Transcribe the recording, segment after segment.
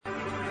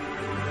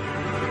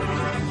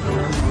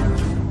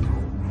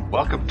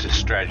Welcome to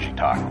Strategy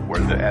Talk,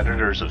 where the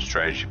editors of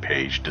Strategy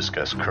Page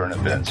discuss current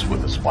events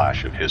with a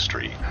splash of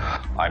history.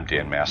 I'm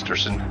Dan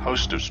Masterson,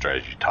 host of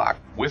Strategy Talk.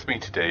 With me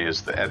today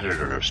is the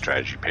editor of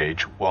Strategy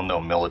Page,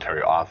 well-known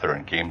military author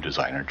and game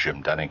designer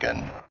Jim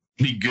Dunnigan.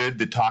 Be good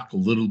to talk a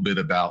little bit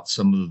about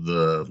some of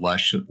the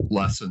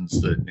lessons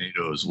that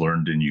NATO has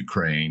learned in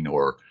Ukraine,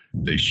 or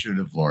they should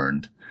have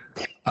learned.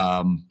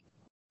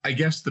 I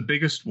guess the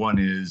biggest one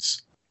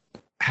is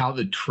how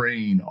to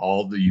train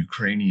all the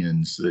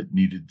Ukrainians that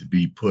needed to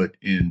be put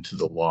into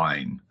the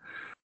line.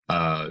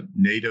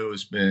 NATO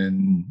has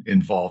been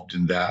involved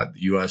in that.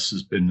 The U.S.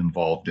 has been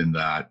involved in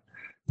that.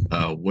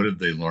 What have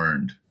they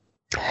learned?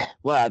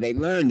 Well, they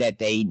learned that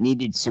they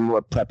needed some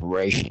more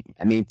preparation.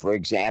 I mean, for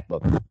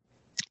example,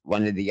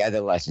 one of the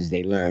other lessons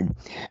they learned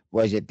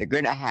was that they're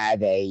going to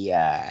have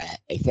a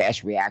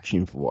fast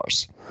reaction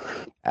force.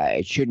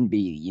 It shouldn't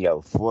be,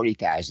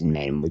 40,000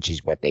 men, which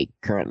is what they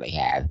currently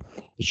have.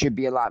 It should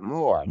be a lot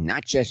more,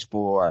 not just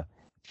for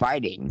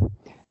fighting,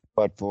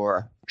 but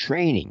for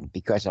training,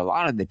 because a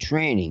lot of the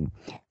training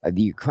of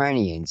the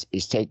Ukrainians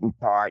is taking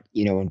part,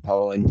 in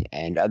Poland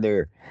and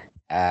other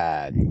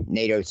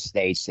NATO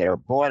states that are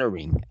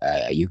bordering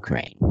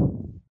Ukraine.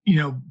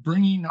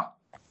 Bringing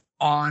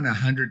on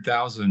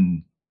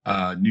 100,000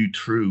 new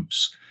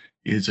troops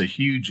is a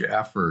huge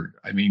effort.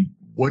 I mean,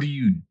 what do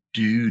you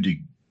do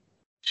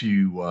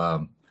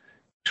to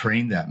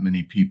train that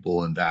many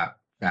people in that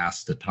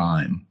fast a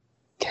time?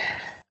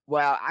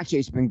 Well, actually,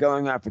 it's been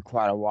going on for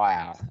quite a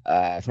while.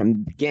 From the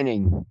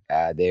beginning,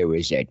 there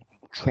was a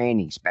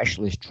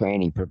specialist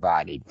training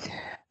provided,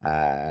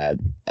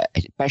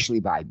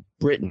 especially by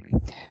Britain,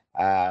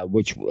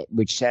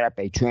 which set up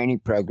a training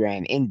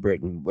program in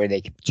Britain where they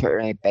could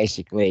train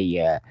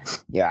basically, I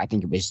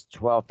think it was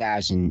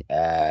 12,000,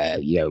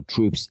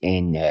 troops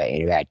in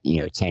about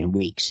 10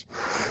 weeks.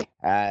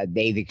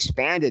 They've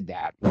expanded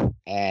that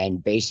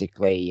and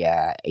basically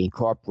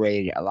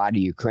incorporated a lot of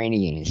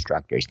Ukrainian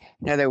instructors.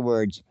 In other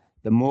words,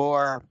 the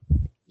more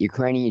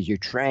Ukrainians you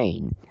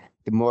train,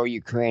 the more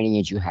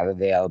Ukrainians you have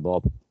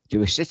available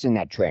to assist in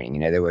that training.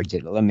 In other words,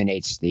 it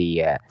eliminates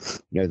the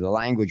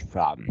language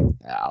problem.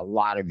 A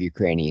lot of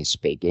Ukrainians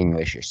speak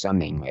English or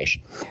some English,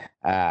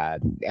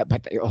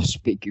 but they all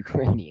speak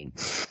Ukrainian.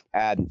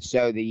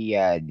 So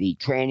the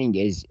training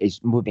is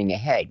moving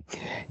ahead.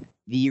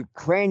 The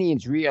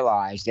Ukrainians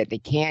realize that they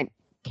can't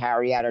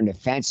carry out an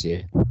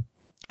offensive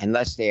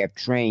unless they have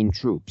trained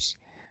troops.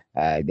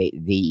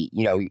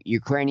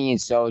 Ukrainian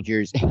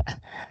soldiers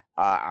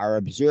are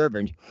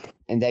observant,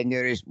 and they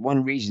notice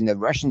one reason the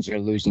Russians are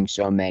losing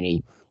so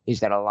many is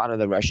that a lot of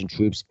the Russian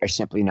troops are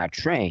simply not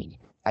trained,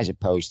 as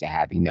opposed to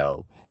having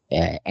no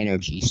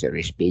energy, so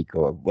to speak,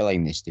 or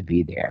willingness to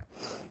be there.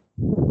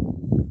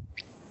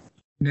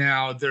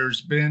 Now,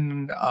 there's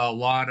been a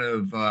lot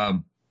of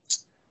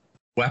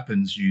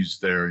weapons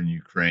used there in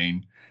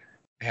Ukraine.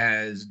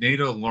 Has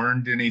NATO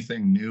learned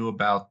anything new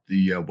about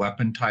the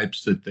weapon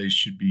types that they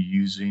should be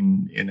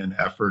using in an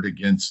effort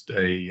against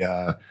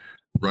a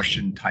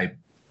Russian-type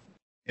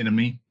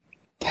enemy?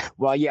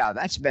 Well, yeah,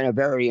 that's been a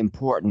very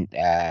important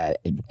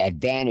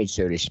advantage,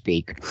 so to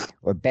speak,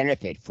 or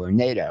benefit for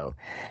NATO.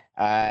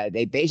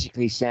 They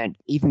basically sent,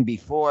 even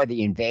before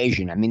the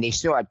invasion, I mean, they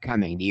saw it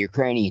coming. The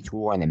Ukrainians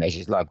warned them. They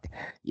said, look,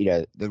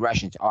 the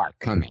Russians are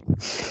coming.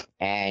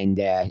 And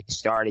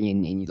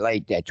starting in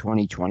late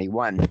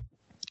 2021,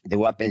 the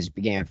weapons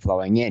began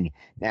flowing in.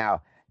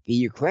 Now, the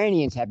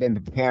Ukrainians have been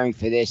preparing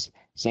for this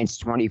since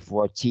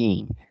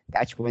 2014.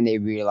 That's when they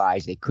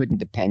realized they couldn't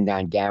depend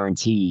on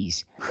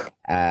guarantees,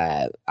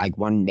 like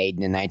one made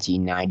in the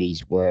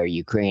 1990s, where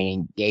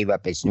Ukraine gave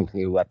up its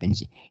nuclear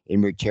weapons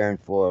in return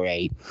for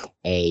a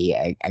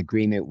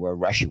agreement where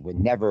Russia would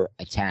never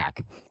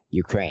attack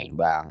Ukraine.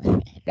 Well,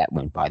 that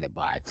went by the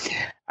by.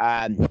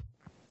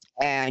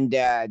 And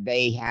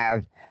they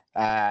have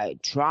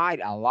tried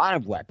a lot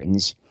of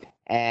weapons.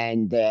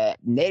 And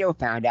NATO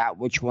found out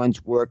which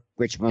ones work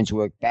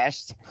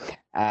best,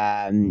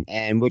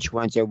 and which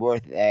ones are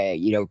worth,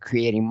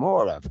 creating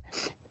more of.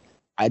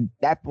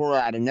 That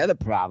brought out another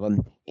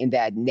problem in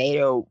that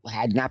NATO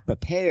had not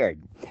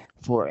prepared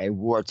for a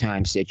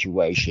wartime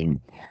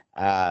situation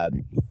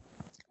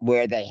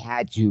where they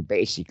had to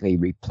basically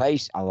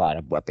replace a lot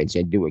of weapons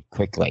and do it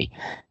quickly.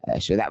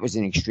 So that was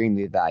an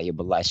extremely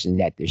valuable lesson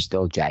that they're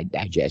still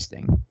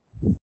digesting.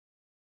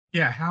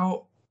 Yeah,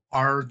 how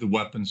are the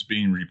weapons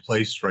being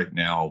replaced right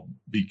now?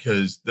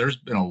 Because there's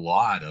been a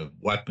lot of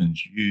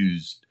weapons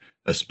used,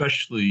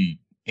 especially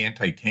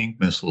anti-tank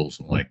missiles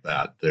and like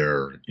that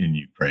there in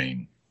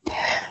Ukraine.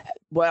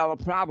 Well,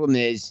 the problem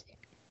is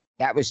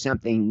that was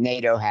something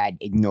NATO had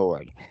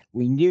ignored.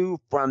 We knew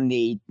from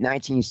the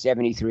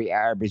 1973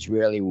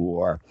 Arab-Israeli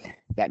War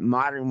that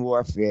modern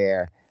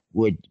warfare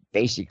would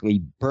basically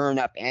burn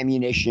up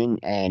ammunition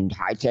and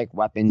high-tech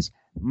weapons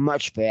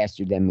much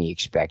faster than we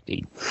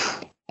expected.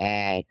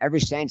 And ever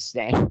since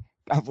then,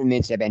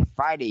 governments have been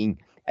fighting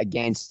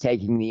against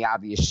taking the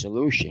obvious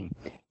solution,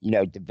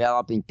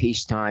 developing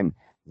peacetime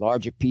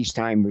larger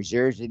peacetime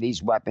reserves of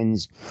these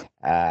weapons,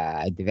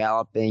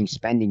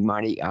 spending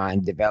money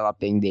on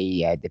developing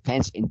the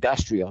defense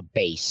industrial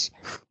base.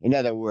 In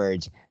other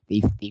words,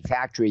 the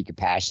factory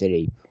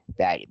capacity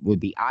that would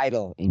be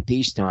idle in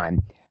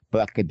peacetime,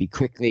 but could be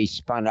quickly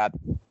spun up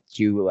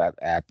to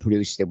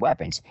produce the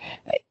weapons.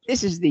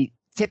 This is the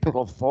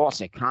typical false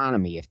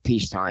economy of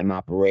peacetime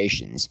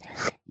operations.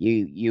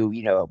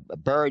 You know,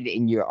 buried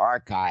in your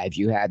archives,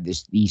 you have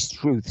these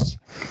truths,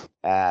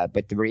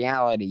 but the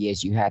reality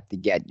is you have to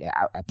get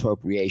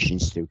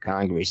appropriations through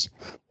Congress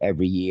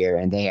every year,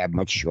 and they have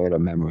much shorter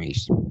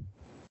memories.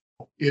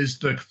 Is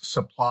the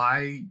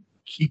supply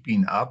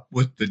keeping up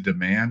with the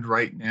demand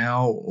right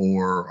now,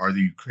 or are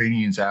the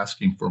Ukrainians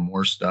asking for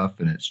more stuff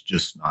and it's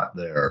just not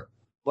there?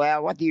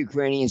 Well, what the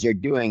Ukrainians are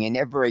doing, and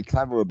they're very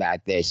clever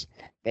about this,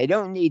 they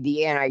don't need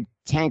the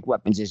anti-tank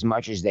weapons as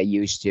much as they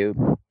used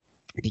to,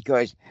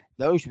 because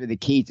those were the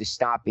key to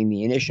stopping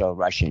the initial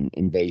Russian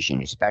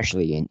invasion,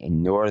 especially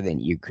in northern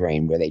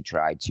Ukraine, where they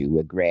tried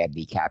to grab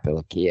the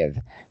capital, Kiev,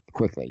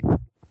 quickly.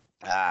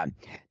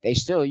 They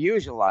still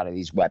use a lot of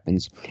these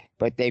weapons,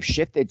 but they've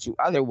shifted to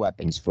other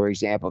weapons. For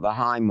example, the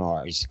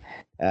HIMARS,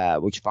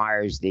 which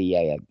fires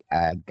the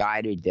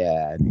guided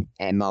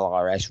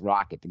MLRS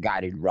rocket, the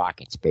guided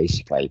rockets,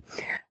 basically.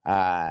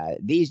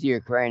 These the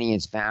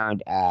Ukrainians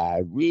found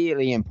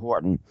really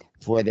important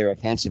for their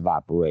offensive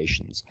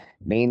operations,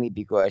 mainly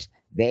because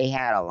they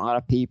had a lot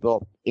of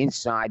people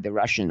inside the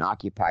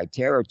Russian-occupied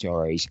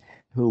territories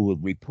who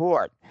would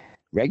report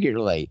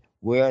regularly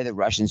where the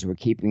Russians were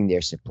keeping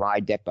their supply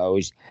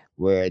depots,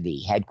 where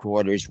the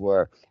headquarters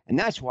were, and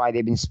that's why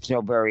they've been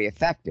so very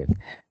effective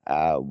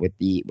with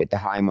the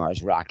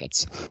HIMARS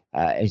rockets,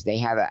 as they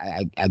have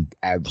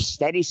a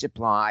steady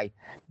supply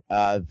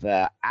of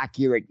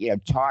accurate,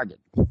 target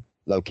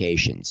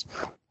locations,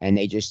 and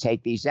they just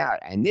take these out.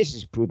 And this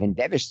has proven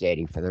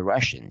devastating for the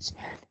Russians.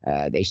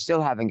 They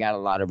still haven't got a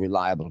lot of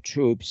reliable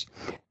troops,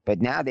 but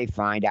now they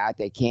find out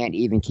they can't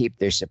even keep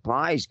their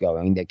supplies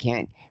going. They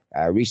can't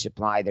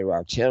resupply their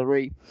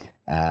artillery.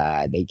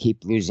 They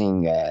keep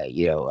losing,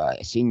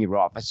 senior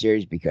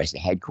officers because the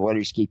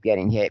headquarters keep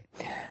getting hit.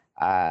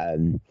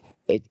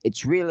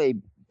 It's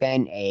really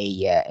been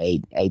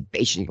a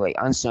basically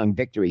unsung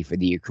victory for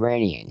the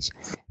Ukrainians.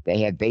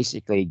 They have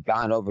basically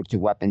gone over to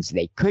weapons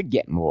they could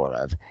get more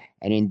of,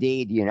 and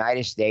indeed, the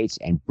United States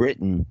and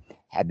Britain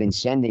have been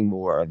sending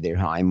more of their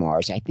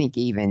HIMARS. I think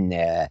even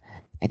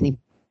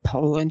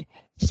Poland.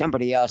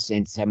 Somebody else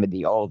sent some of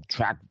the old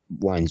track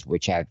ones,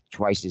 which have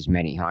twice as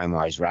many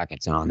HIMARS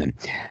rockets on them.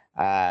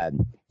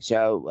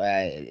 So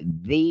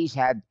these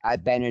have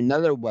been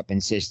another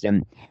weapon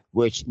system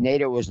which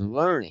NATO was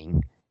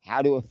learning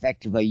how to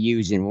effectively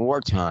use in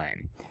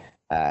wartime.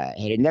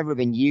 It had never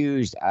been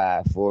used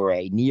for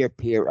a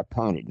near-peer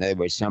opponent. In other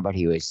words,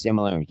 somebody who is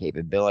similar in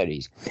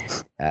capabilities.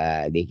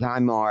 The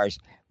HIMARS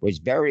was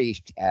very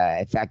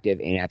effective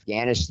in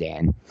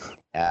Afghanistan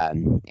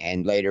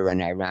and later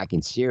in Iraq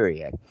and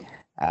Syria.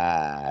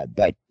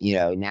 But,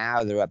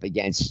 now they're up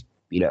against,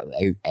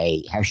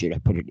 how should I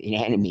put it, an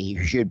enemy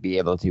who should be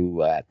able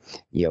to,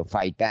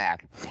 fight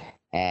back.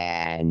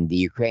 And the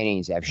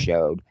Ukrainians have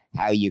showed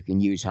how you can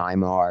use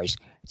HIMARS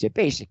to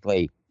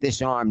basically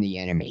disarm the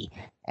enemy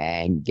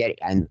and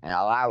and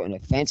allow an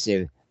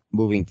offensive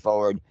moving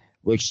forward,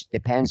 which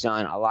depends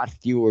on a lot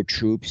fewer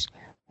troops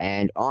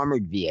and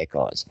armored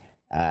vehicles.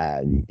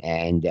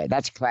 And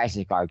that's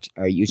classic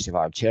use of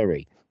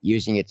artillery,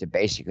 using it to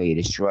basically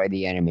destroy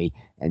the enemy,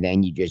 and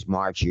then you just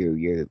march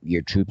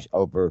your troops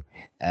over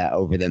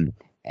them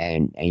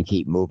and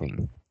keep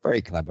moving.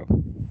 Very clever.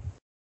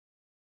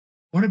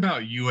 What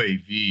about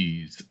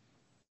UAVs?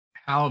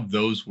 How have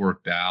those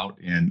worked out?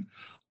 And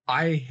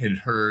I had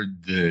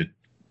heard that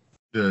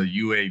the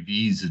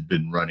UAVs had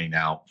been running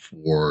out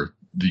for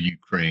the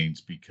Ukrainians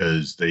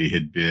because they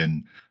had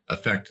been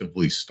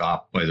effectively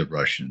stopped by the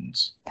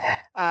Russians.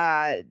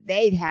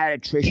 They've had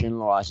attrition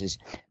losses,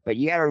 but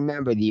you got to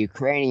remember the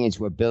Ukrainians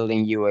were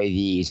building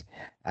UAVs,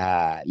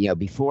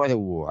 before the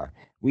war.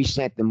 We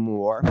sent them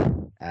more.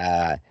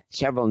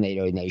 Several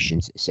NATO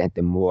nations sent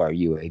them more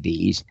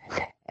UAVs,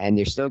 and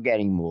they're still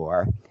getting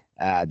more.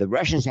 The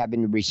Russians have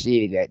been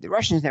receiving it. The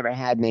Russians never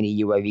had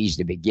many UAVs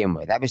to begin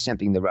with. That was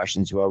something the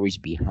Russians were always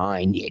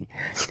behind in.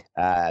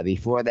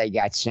 Before they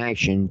got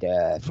sanctioned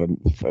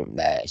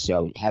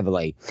so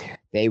heavily,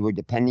 they were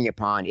depending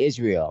upon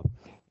Israel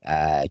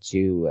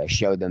to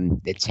show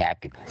them the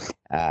tech,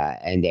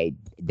 and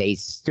they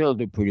still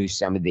do produce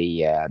some of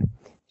the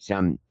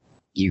some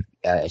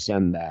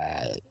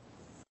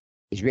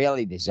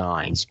Israeli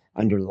designs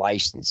under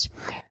license,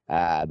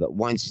 but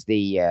once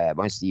the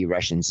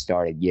Russians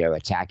started,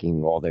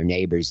 attacking all their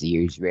neighbors, the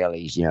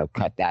Israelis,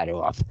 cut that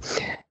off,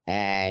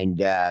 and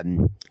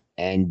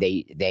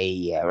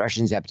they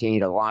Russians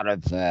obtained a lot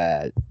of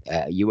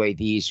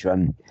UAVs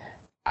from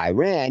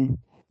Iran,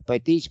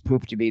 but these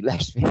proved to be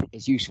less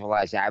as useful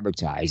as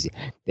advertised.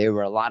 There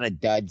were a lot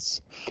of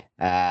duds.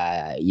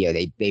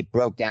 They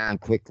broke down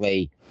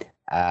quickly.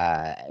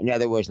 In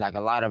other words, like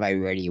a lot of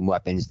Iranian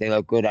weapons, they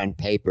look good on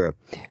paper,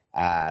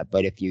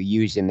 but if you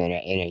use them in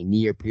a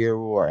near-peer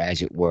war,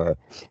 as it were,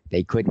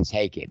 they couldn't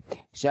take it.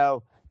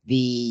 So the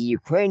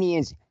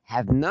Ukrainians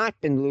have not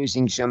been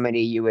losing so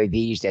many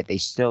UAVs that they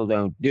still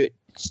don't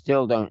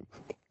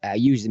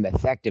use them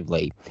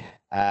effectively,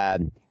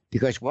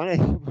 because one of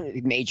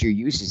the major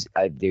uses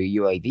of the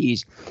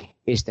UAVs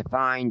is to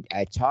find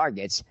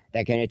targets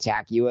that can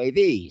attack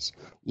UAVs.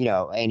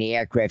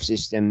 Anti-aircraft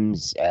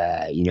systems,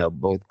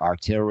 both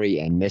artillery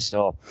and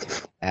missile,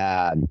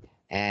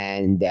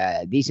 and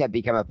these have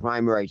become a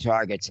primary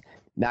targets,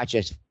 not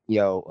just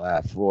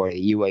for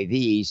the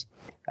UAVs,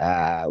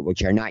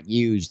 which are not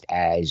used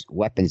as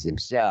weapons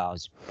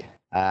themselves,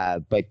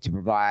 but to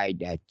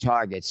provide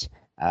targets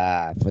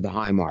for the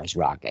HIMARS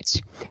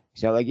rockets.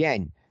 So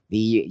again,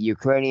 the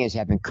Ukrainians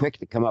have been quick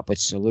to come up with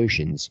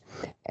solutions,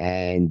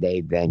 and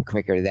they've been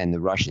quicker than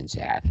the Russians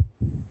have.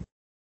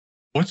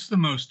 What's the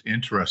most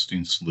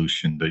interesting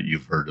solution that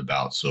you've heard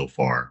about so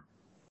far?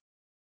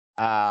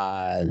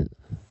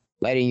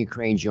 Letting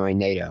Ukraine join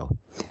NATO.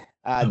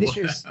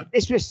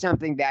 This was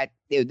something that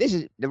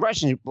the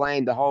Russians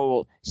blamed the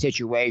whole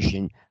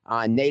situation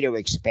on NATO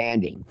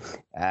expanding.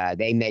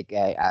 They make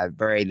a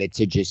very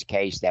litigious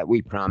case that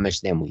we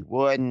promised them we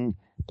wouldn't,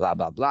 blah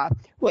blah blah.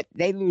 What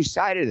they lose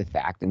sight of the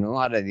fact, and a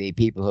lot of the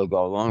people who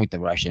go along with the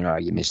Russian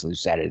arguments lose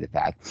sight of the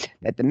fact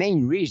that the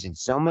main reason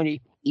so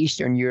many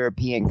Eastern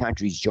European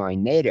countries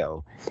joined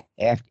NATO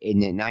in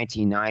the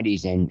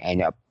 1990s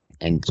and up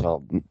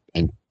until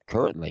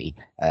currently,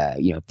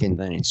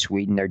 Finland and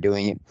Sweden are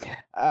doing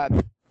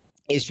it,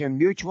 is for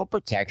mutual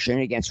protection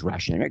against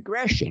Russian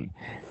aggression.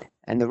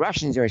 And the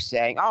Russians are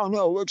saying, "Oh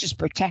no, we're just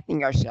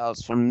protecting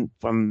ourselves from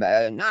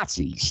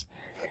Nazis,"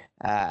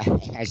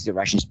 as the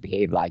Russians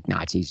behave like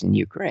Nazis in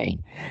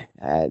Ukraine.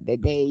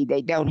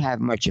 They don't have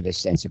much of a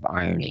sense of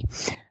irony,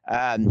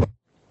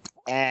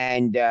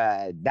 and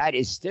that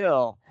is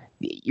still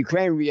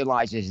Ukraine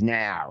realizes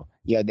now.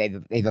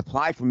 They've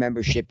applied for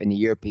membership in the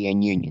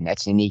European Union.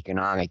 That's an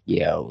economic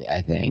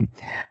thing,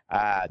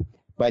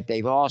 but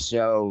they've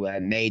also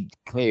made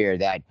clear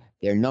that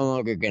they're no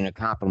longer going to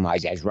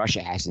compromise, as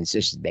Russia has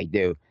insisted they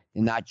do,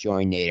 to not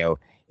join NATO.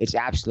 It's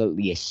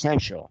absolutely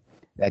essential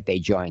that they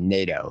join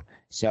NATO.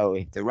 So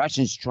if the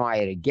Russians try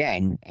it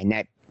again, and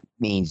that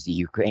means the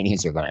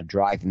Ukrainians are going to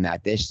drive them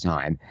out this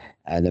time,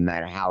 no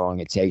matter how long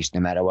it takes,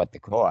 no matter what the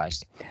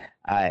cost,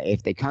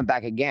 if they come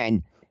back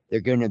again,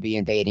 they're going to be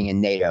invading a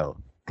NATO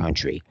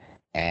country.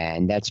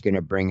 And that's going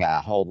to bring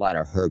a whole lot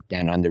of hurt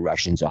down on the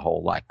Russians a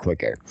whole lot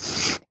quicker.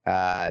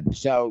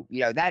 So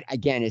that,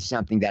 again, is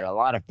something that a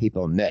lot of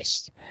people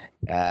missed.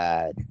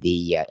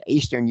 The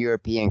Eastern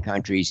European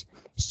countries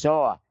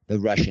saw the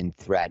Russian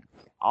threat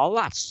a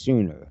lot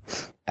sooner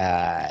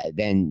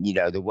than,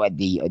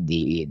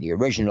 the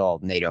original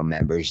NATO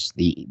members,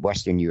 the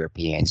Western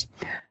Europeans,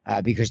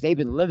 because they've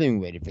been living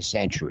with it for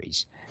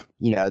centuries.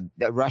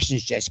 The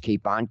Russians just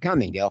keep on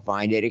coming. They'll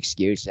find an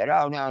excuse that,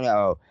 oh,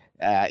 no,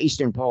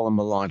 Eastern Poland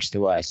belongs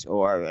to us,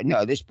 or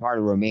no, this part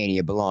of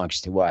Romania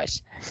belongs to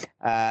us.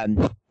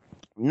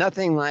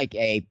 Nothing like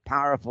a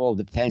powerful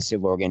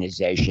defensive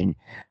organization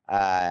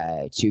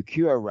to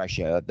cure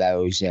Russia of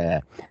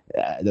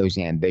those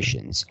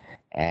ambitions.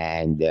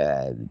 And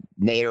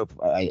NATO,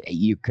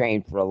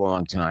 Ukraine, for a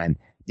long time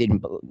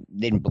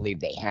didn't believe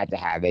they had to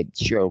have it.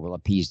 Sure, we'll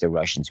appease the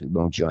Russians. We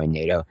won't join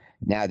NATO.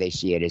 Now they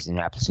see it as an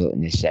absolute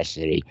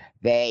necessity.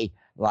 They,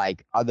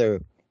 like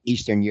other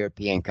Eastern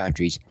European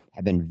countries,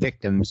 have been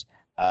victims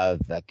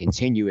of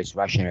continuous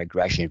Russian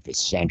aggression for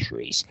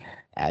centuries.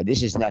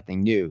 This is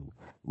nothing new.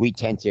 We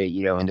tend to,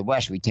 in the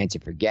West, we tend to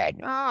forget,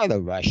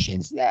 the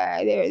Russians,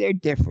 they're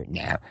different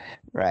now.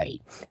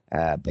 Right.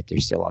 But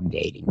they're still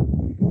updating.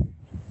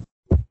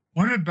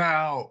 What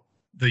about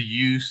the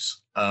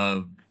use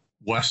of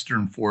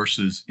Western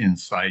forces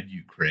inside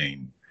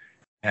Ukraine?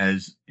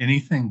 Has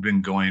anything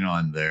been going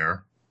on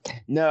there?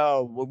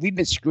 No, well, we've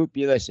been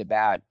scrupulous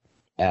about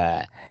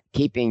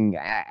keeping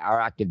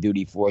our active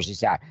duty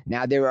forces out.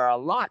 Now, there are a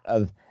lot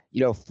of,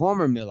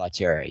 former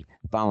military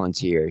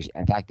volunteers.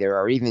 In fact, there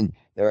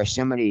are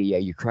so many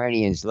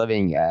Ukrainians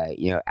living,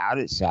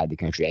 outside the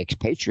country,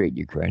 expatriate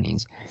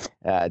Ukrainians,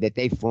 that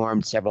they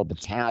formed several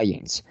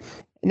battalions.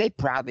 And they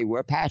proudly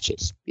wear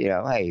patches,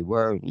 hey,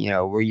 we're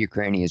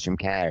Ukrainians from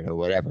Canada or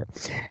whatever.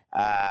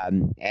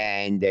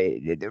 And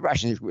the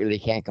Russians really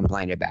can't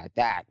complain about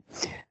that.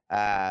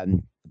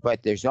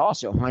 But there's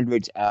also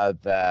hundreds of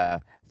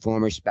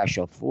former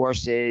special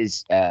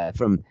forces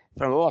from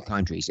all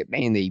countries,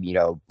 mainly,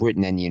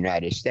 Britain and the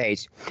United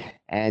States.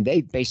 And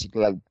they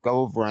basically go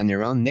over on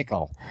their own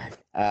nickel.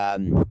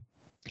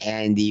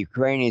 And the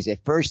Ukrainians,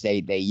 at first,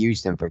 they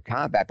used them for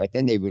combat, but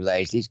then they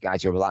realized these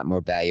guys are a lot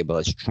more valuable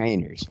as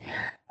trainers.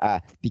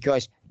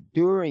 Because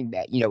during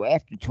that,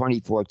 after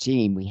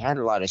 2014, we had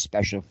a lot of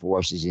special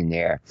forces in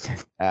there.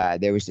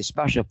 There was the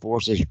special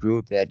forces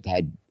group that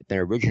had and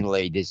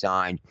originally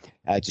designed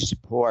to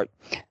support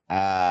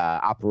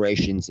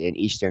operations in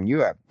Eastern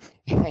Europe.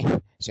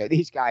 So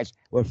these guys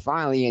were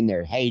finally in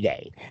their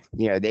heyday.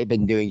 They've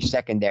been doing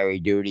secondary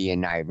duty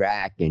in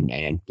Iraq and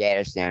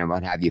Afghanistan and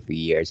what have you for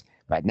years,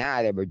 but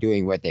now they were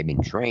doing what they've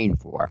been trained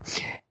for,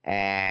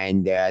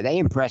 and they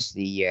impressed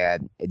the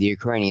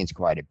Ukrainians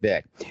quite a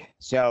bit.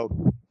 So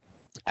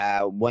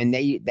when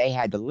they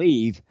had to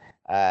leave,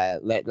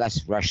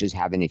 lest Russians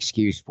have an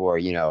excuse for,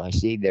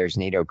 see, there's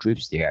NATO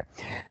troops there.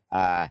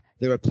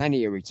 There were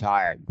plenty of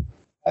retired,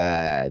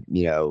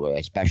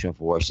 special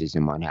forces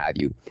and what have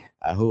you,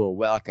 who were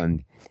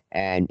welcomed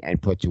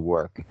and put to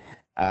work.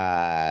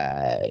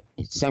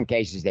 In some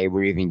cases, they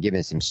were even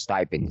given some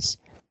stipends,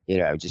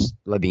 just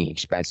living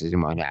expenses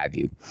and what have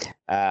you,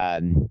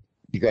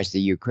 because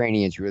the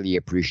Ukrainians really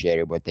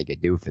appreciated what they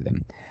could do for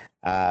them.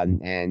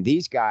 And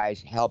these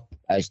guys helped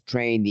us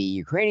train the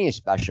Ukrainian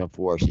special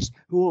forces,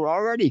 who were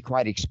already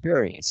quite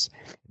experienced.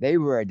 They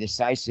were a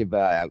decisive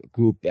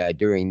group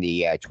during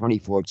the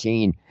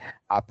 2014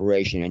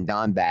 operation in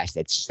Donbass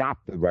that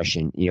stopped the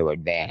Russian,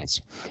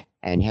 advance,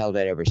 and held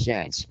it ever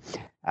since.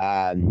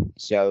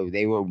 So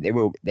they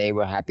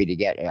were happy to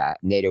get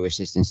NATO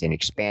assistance in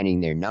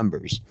expanding their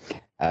numbers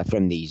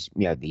from these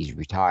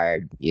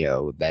retired,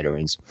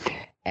 veterans.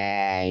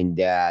 And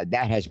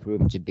that has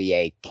proven to be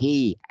a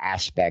key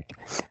aspect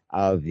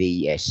of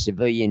the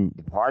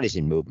the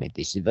partisan movement,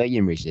 the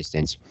civilian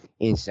resistance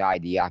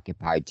inside the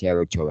occupied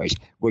territories,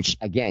 which,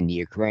 again, the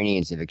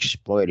Ukrainians have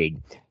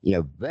exploited,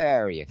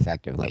 very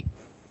effectively.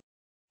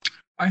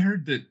 I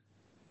heard that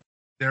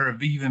there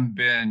have even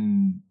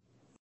been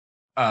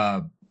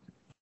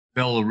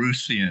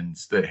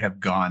Belarusians that have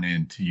gone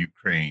into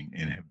Ukraine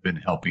and have been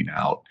helping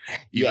out,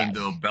 even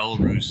though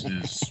Belarus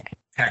is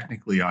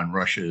technically on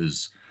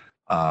Russia's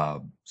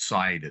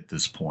side at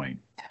this point.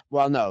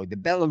 Well, no, the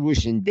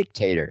Belarusian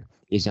dictator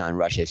is on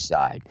Russia's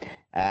side.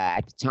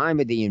 At the time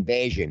of the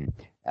invasion,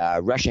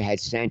 Russia had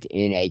sent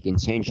in a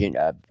contingent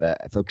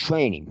for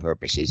training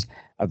purposes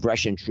of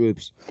Russian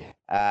troops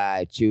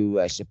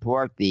to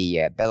support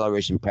the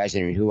Belarusian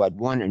president, who had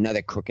won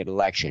another crooked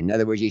election. In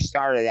other words, he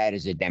started out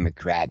as a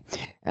Democrat,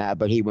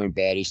 but he went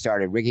bad. He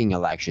started rigging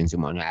elections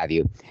and what have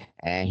you,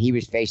 and he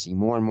was facing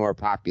more and more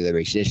popular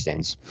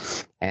resistance,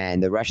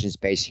 and the Russians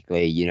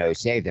basically,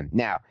 saved him.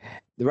 Now,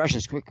 the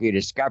Russians quickly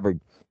discovered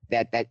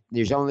that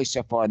there's only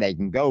so far they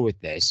can go with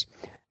this.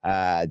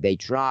 They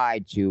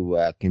tried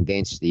to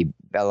convince the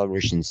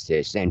Belarusians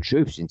to send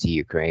troops into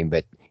Ukraine,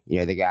 but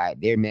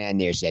their man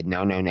there said,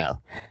 no,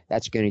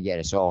 that's going to get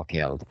us all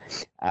killed.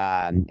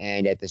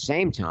 And at the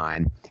same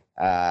time,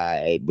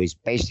 it was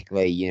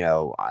basically,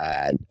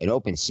 an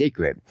open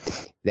secret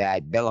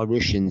that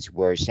Belarusians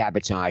were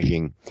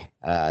sabotaging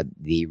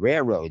the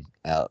railroad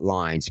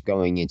lines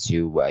going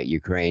into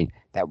Ukraine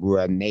that were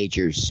a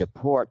major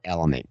support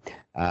element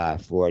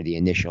for the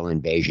initial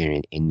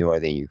invasion in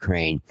northern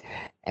Ukraine.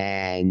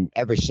 And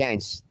ever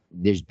since,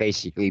 there's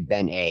basically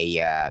been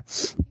a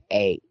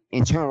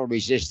internal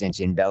resistance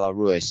in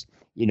Belarus,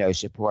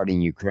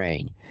 supporting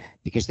Ukraine,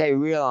 because they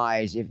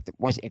realize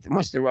once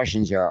the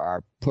Russians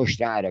are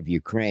pushed out of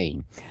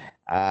Ukraine,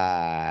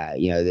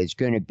 there's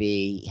going to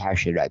be, how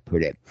should I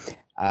put it,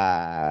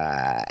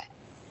 a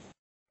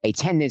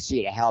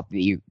tendency to help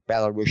the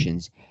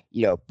Belarusians,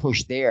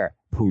 push their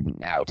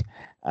Putin out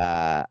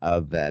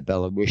of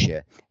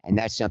Belarusia, and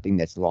that's something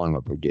that's long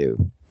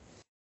overdue.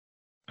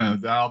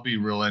 That'll be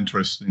real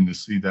interesting to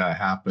see that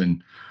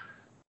happen.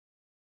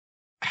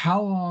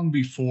 How long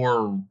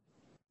before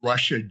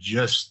Russia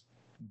just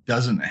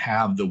doesn't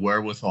have the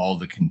wherewithal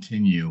to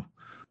continue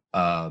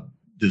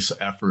this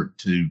effort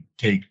to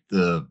take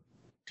the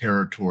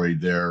territory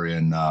there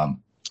in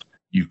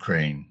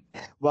Ukraine?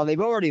 Well, they've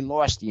already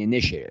lost the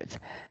initiative.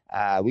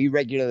 We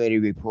regularly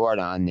report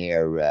on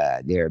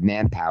their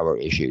manpower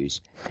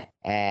issues,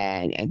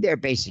 and they're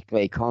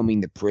basically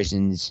combing the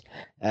prisons,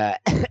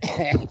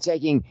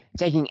 taking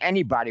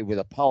anybody with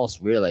a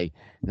pulse, really,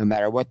 no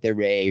matter what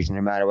their age,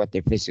 no matter what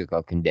their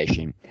physical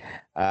condition,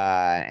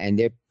 and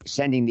they're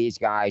sending these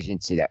guys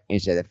into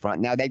the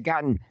front. Now they've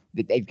gotten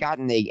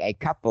a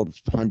couple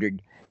of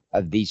hundred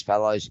of these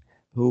fellows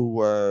who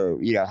were,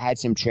 had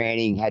some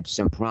training, had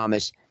some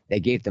promise. They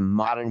gave them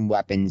modern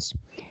weapons,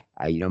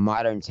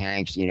 modern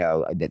tanks,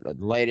 the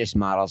latest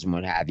models and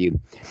what have you.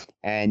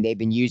 And they've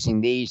been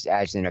using these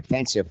as an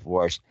offensive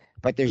force,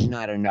 but there's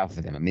not enough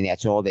of them. I mean,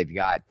 that's all they've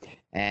got.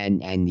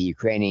 And the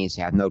Ukrainians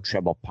have no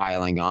trouble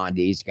piling on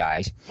these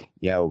guys,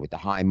 with the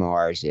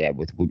HIMARS,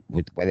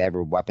 with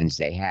whatever weapons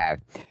they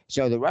have.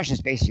 So the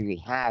Russians basically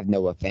have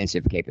no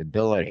offensive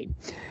capability.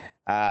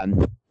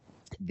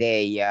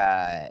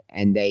 They're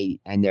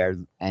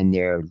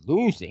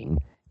losing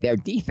their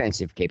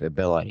defensive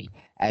capability.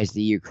 as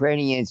the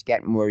Ukrainians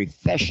get more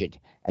efficient,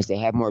 as they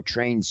have more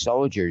trained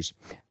soldiers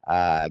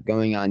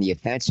going on the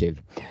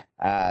offensive,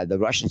 the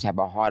Russians have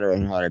a harder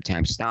and harder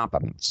time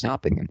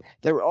stopping them.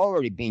 They're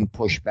already being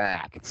pushed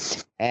back,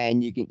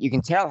 and you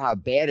can tell how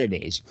bad it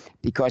is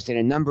because there are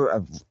a number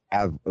of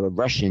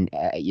Russian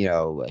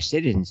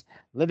citizens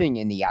living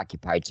in the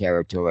occupied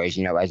territories,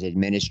 as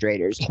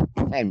administrators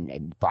and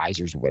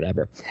advisors or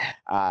whatever.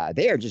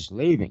 They are just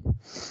leaving,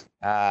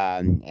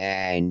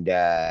 and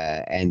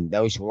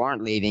those who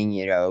aren't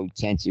leaving,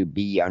 tend to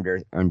be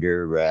under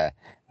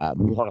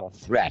mortal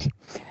threat.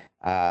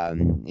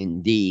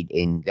 Indeed,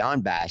 in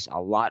Donbass, a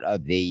lot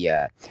of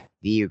the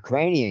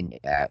Ukrainian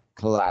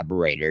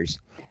collaborators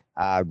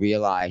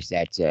realize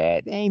that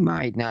they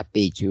might not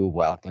be too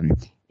welcome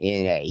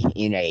in a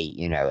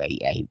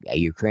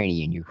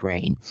Ukrainian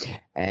Ukraine,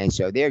 and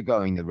so they're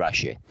going to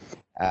Russia,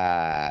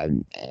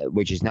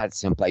 which is not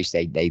some place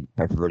they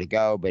prefer to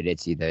go, but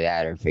it's either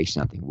that or face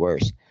something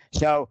worse.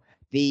 So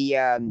the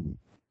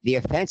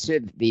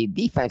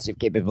defensive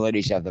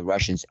capabilities of the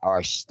Russians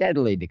are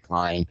steadily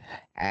declining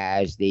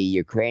as the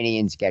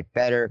Ukrainians get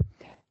better.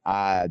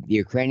 The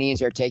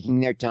Ukrainians are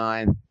taking their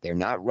time; they're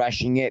not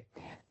rushing it.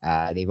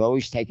 They've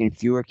always taken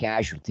fewer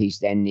casualties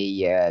than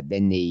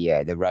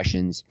the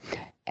Russians,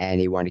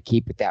 and they want to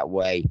keep it that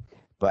way.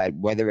 But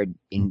whether it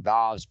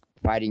involves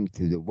fighting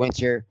through the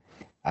winter,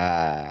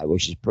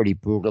 which is pretty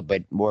brutal,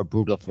 but more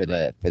brutal for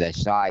the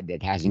side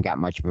that hasn't got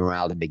much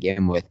morale to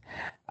begin with,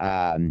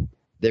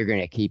 they're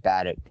going to keep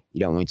at it,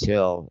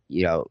 until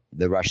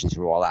the Russians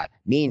are all out.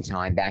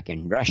 Meantime, back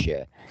in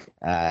Russia,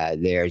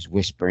 there's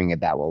whispering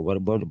about, well,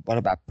 what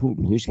about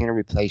Putin? Who's going to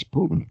replace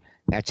Putin?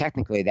 Now,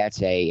 technically,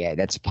 that's a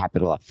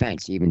capital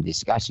offense, even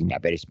discussing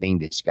that, but it's being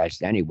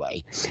discussed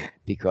anyway,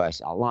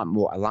 because a lot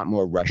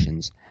more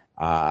Russians,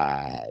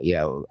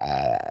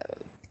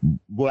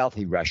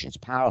 wealthy Russians,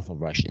 powerful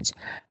Russians,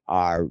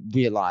 are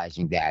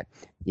realizing that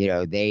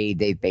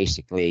they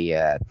basically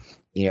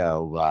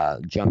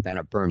jumped on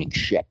a burning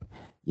ship,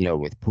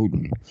 with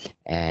Putin,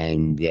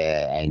 and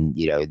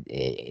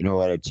in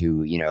order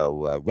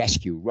to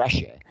rescue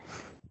Russia,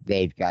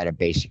 they've got to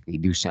basically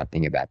do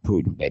something about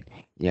Putin, but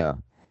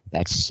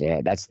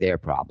that's their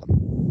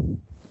problem.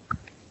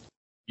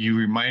 You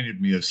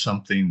reminded me of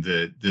something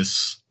that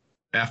this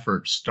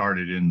effort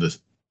started in the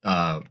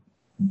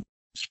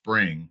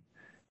spring,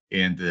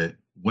 and that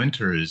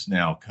winter is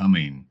now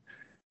coming.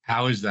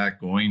 How is that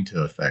going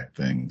to affect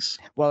things?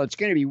 Well, it's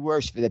going to be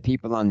worse for the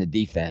people on the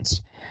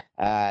defense.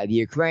 The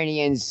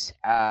Ukrainians,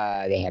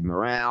 they have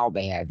morale.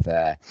 They have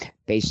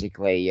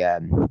basically a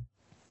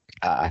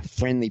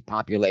friendly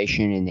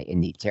population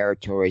in the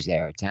territories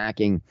they're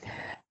attacking.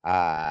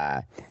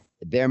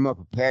 They're more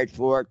prepared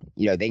for it.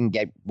 They can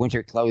get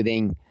winter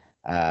clothing,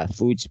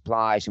 food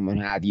supplies, and what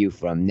have you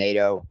from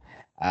NATO.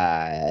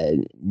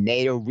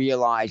 NATO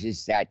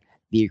realizes that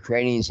the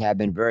Ukrainians have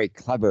been very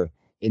clever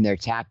in their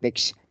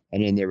tactics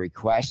and in their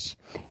requests,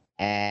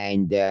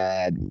 and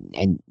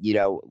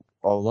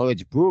although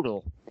it's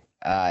brutal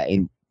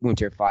in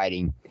winter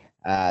fighting,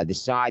 the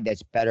side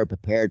that's better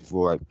prepared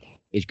for it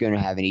is going to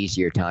have an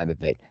easier time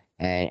of it,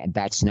 and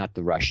that's not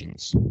the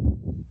Russians.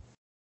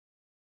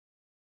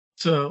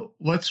 So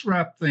let's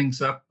wrap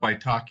things up by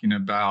talking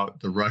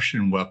about the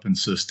Russian weapon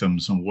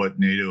systems and what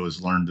NATO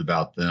has learned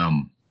about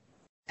them.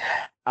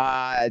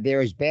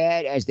 They're as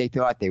bad as they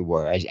thought they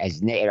were,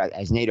 as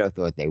NATO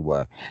thought they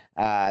were.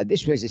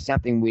 This was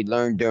something we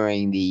learned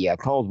during the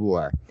Cold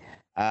War.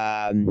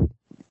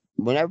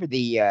 Whenever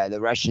the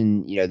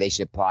Russian, they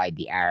supplied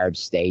the Arab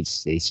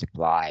states, they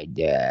supplied,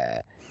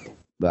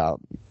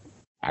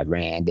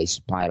 Iran, they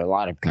supplied a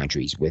lot of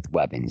countries with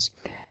weapons,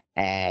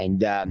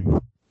 and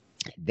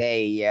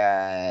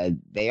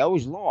they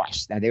always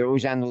lost. Now, they were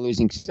always on the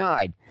losing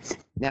side.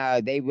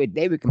 Now, they would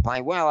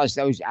complain, well, it's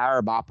those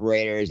Arab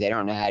operators, they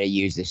don't know how to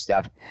use this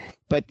stuff.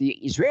 But the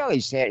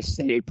Israelis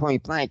said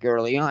point blank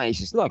early on, he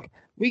says, look,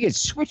 we could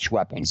switch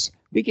weapons.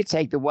 We could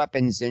take the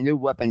new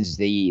weapons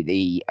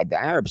the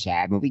Arabs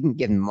have, and we can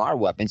give them our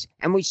weapons,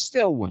 and we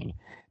still win.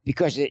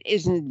 Because it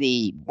isn't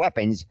the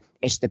weapons,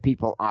 it's the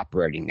people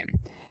operating them.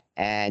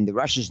 And the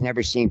Russians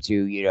never seemed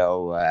to,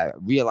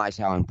 realize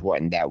how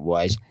important that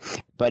was.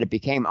 But it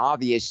became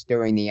obvious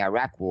during the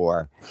Iraq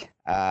War.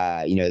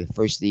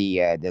 First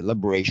the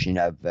liberation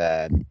of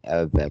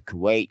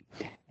Kuwait,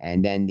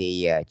 and then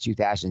the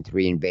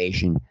 2003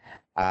 invasion.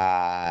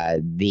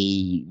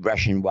 The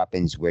Russian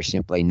weapons were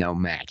simply no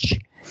match.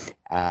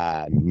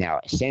 Now,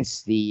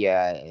 since the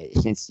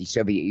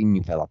Soviet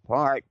Union fell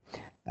apart,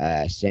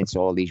 since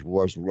all these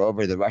wars were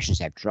over, the Russians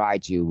have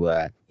tried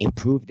to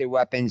improve their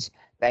weapons.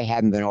 They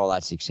haven't been all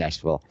that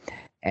successful,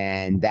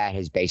 and that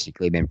has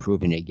basically been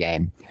proven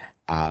again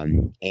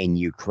in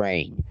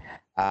Ukraine.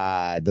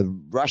 The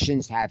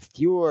Russians have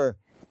fewer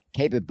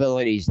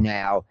capabilities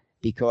now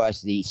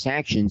because the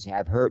sanctions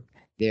have hurt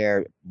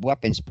their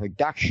weapons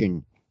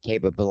production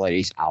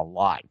capabilities a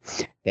lot.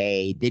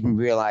 They didn't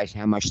realize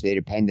how much they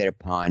depended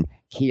upon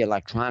key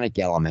electronic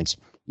elements,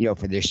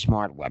 for their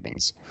smart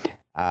weapons.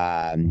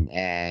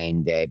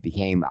 and it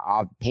became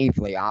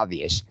painfully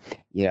obvious,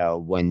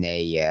 when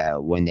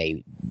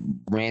they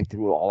ran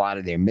through a lot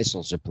of their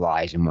missile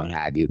supplies and what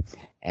have you,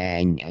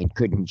 and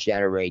couldn't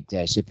generate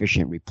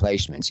sufficient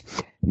replacements.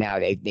 Now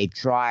they've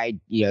tried,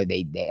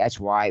 they that's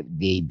why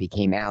they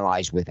became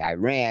allies with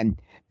Iran,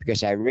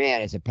 because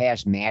Iran is a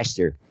past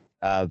master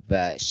of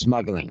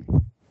smuggling,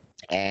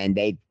 and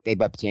they've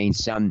obtained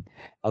some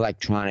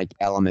electronic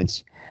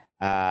elements,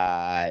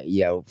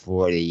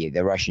 for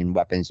the Russian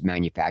weapons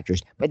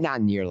manufacturers, but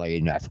not nearly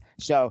enough.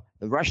 So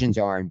the Russians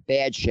are in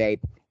bad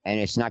shape,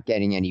 and it's not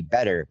getting any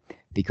better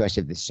because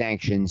of the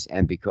sanctions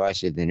and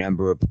because of the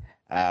number of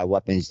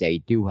weapons they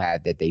do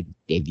have that they've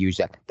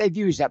used up. They've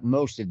used up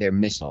most of their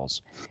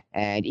missiles,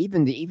 and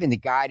even the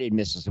guided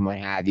missiles and what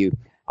have you.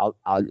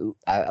 How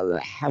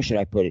should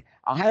I put it?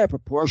 A higher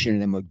proportion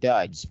of them are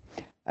duds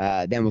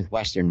than with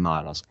Western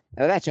models.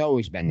 Now that's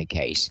always been the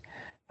case.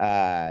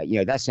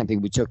 That's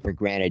something we took for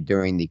granted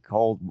during the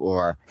Cold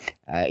War,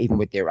 even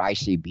with their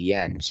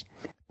ICBMs.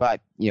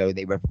 But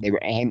they were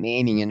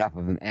aiming enough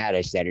of them at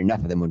us that enough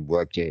of them would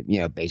work to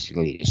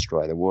basically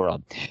destroy the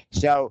world.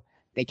 So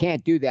they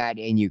can't do that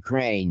in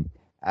Ukraine.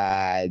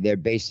 They're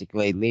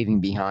basically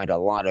leaving behind a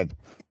lot of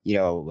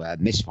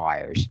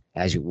misfires,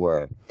 as it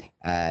were.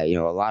 A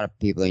lot of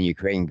people in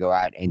Ukraine go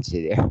out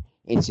into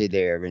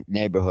their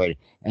neighborhood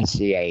and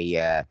see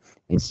a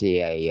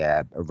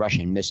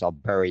Russian missile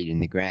buried in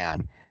the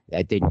ground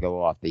that didn't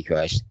go off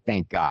because,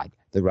 thank God,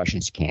 the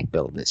Russians can't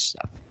build this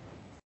stuff.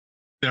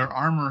 Their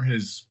armor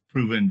has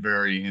proven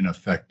very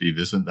ineffective.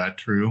 Isn't that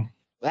true?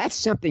 That's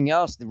something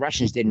else the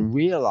Russians didn't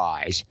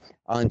realize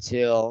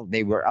until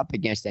they were up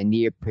against a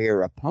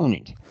near-peer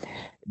opponent.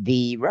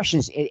 The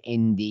Russians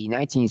in the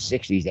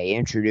 1960s, they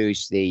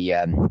introduced the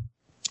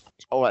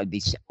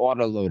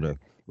autoloader,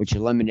 which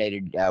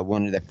eliminated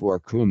one of the 4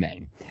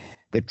 crewmen.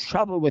 The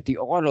trouble with the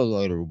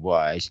autoloader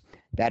was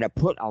that it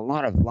put a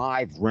lot of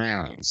live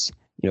rounds,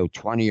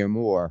 20 or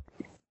more,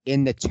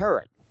 in the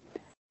turret.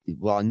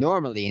 Well,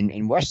 normally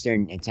in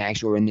Western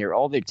tanks or in their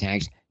older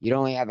tanks, you'd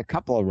only have a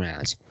couple of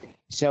rounds.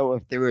 So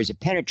if there was a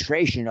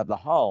penetration of the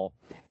hull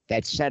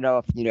that set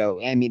off,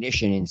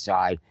 ammunition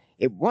inside,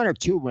 1 or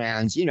 2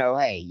 rounds,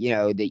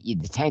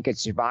 the tank could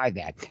survive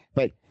that.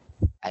 But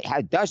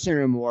a dozen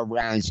or more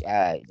rounds,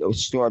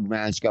 stored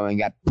rounds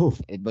going up,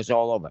 poof, it was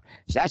all over.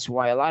 So that's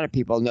why a lot of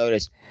people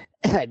noticed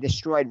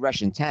destroyed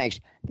Russian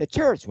tanks. The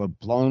turrets were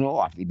blown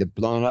off, either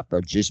blown up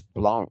or just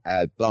blown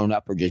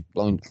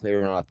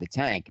clear off the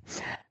tank.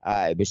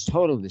 It was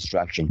total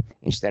destruction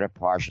instead of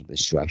partial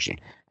destruction.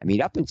 I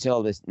mean, up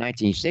until the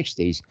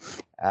 1960s,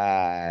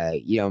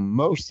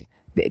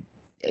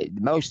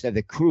 most of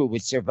the crew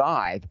would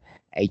survive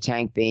a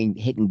tank being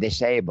hit and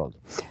disabled.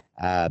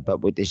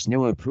 But with this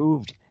new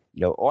improved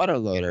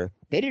autoloader,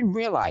 they didn't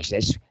realize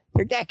this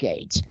for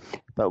decades.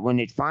 But when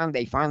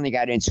they finally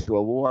got into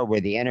a war where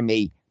the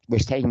enemy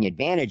was taking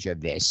advantage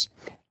of this,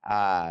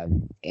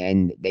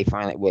 and they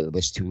finally, it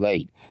was too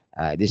late.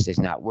 This does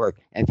not work.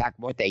 In fact,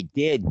 what they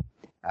did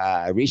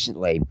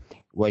recently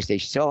was they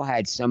still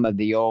had some of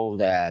the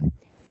old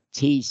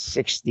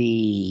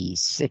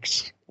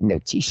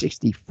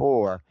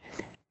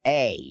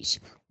T-64As,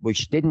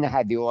 which didn't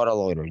have the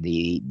autoloader.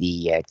 The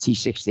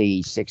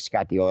T-66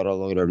 got the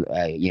autoloader,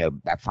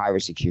 about 5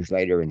 or 6 years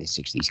later in the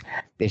 60s.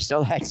 They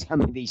still had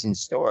some of these in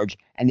storage,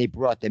 and they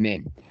brought them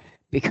in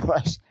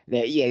because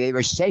they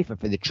were safer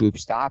for the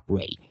troops to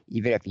operate,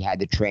 even if you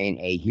had to train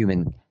a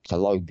human to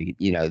load the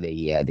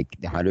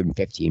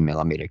 115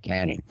 millimeter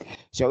cannon.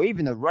 So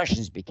even the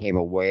Russians became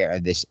aware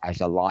of this as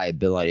a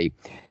liability,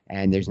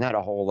 and there's not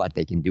a whole lot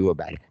they can do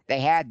about it. They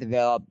had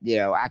developed,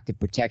 active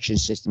protection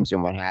systems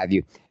and what have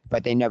you,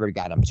 but they never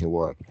got them to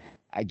work.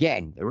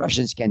 Again, the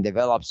Russians can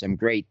develop some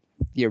great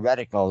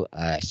theoretical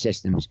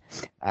systems,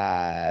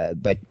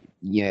 but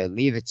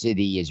leave it to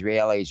the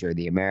Israelis or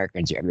the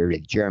Americans or the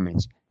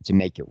Germans to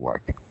make it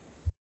work.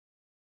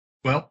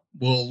 Well,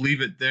 we'll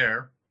leave it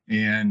there,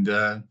 and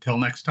till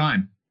next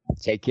time.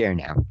 Take care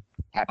now.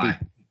 Happy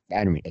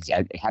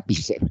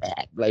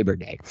Labor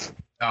Day.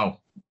 Oh,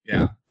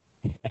 yeah.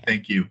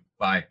 Thank you.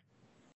 Bye.